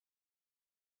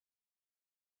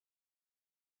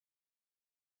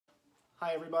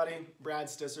Hi everybody, Brad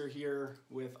Stisser here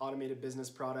with Automated Business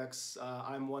Products.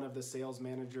 I'm one of the sales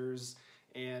managers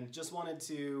and just wanted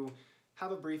to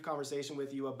have a brief conversation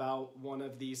with you about one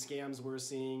of the scams we're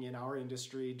seeing in our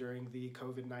industry during the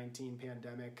COVID-19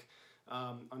 pandemic.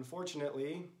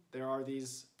 Unfortunately, there are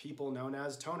these people known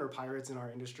as toner pirates in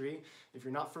our industry. If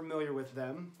you're not familiar with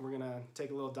them, we're going to take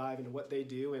a little dive into what they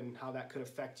do and how that could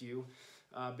affect you.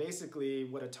 Basically,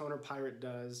 what a toner pirate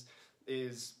does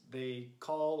is they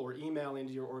call or email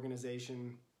into your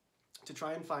organization to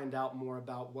try and find out more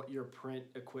about what your print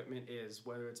equipment is,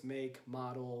 whether it's make,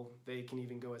 model. They can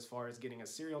even go as far as getting a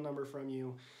serial number from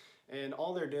you. And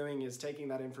all they're doing is taking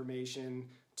that information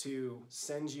to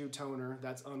send you toner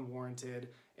that's unwarranted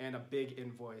and a big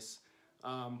invoice.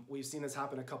 We've seen this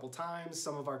happen a couple times.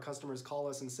 Some of our customers call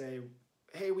us and say,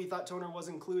 hey, we thought toner was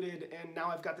included and now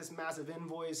I've got this massive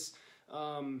invoice.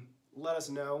 Let us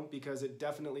know, because it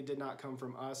definitely did not come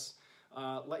from us.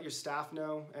 Let your staff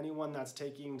know. Anyone that's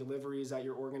taking deliveries at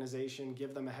your organization,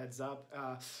 give them a heads up.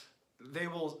 They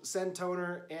will send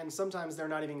toner, and sometimes they're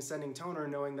not even sending toner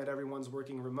knowing that everyone's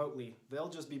working remotely. They'll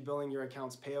just be billing your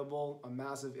accounts payable a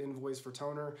massive invoice for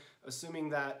toner, assuming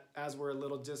that as we're a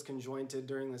little disconjointed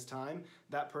during this time,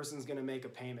 that person's gonna make a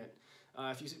payment.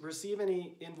 If you receive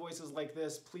any invoices like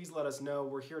this, please let us know.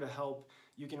 We're here to help.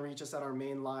 You can reach us at our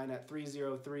main line at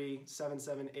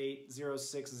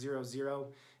 303-778-0600.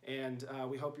 And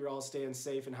we hope you're all staying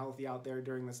safe and healthy out there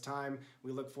during this time.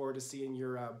 We look forward to seeing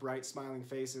your bright, smiling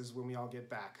faces when we all get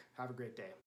back. Have a great day.